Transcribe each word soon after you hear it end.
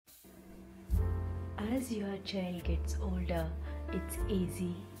As your child gets older, it's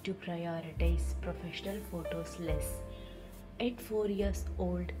easy to prioritize professional photos less. At 4 years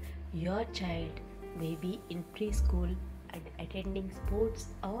old, your child may be in preschool and attending sports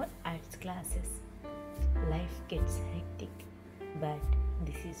or arts classes. Life gets hectic, but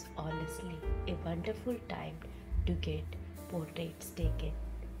this is honestly a wonderful time to get portraits taken.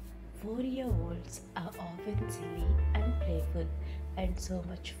 4-year-olds are often silly and playful and so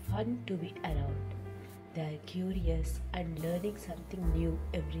much fun to be around. They are curious and learning something new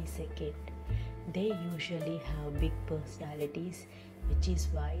every second. They usually have big personalities, which is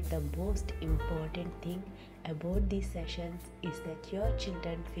why the most important thing about these sessions is that your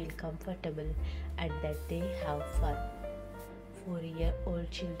children feel comfortable and that they have fun. 4-year-old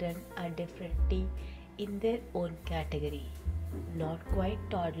children are definitely in their own category. Not quite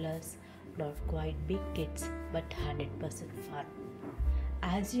toddlers, not quite big kids, but 100% fun.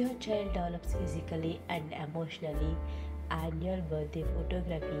 As your child develops physically and emotionally, annual birthday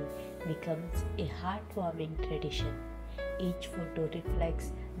photography becomes a heartwarming tradition. Each photo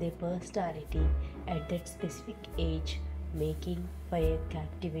reflects their personality at that specific age, making for a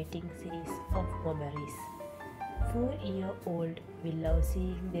captivating series of memories. 4-year-old will love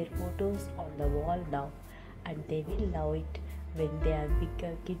seeing their photos on the wall now, and they will love it when they are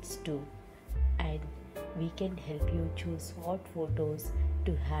bigger kids too. And we can help you choose what photos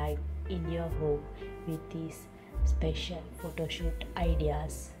to hang in your home with these special photoshoot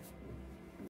ideas.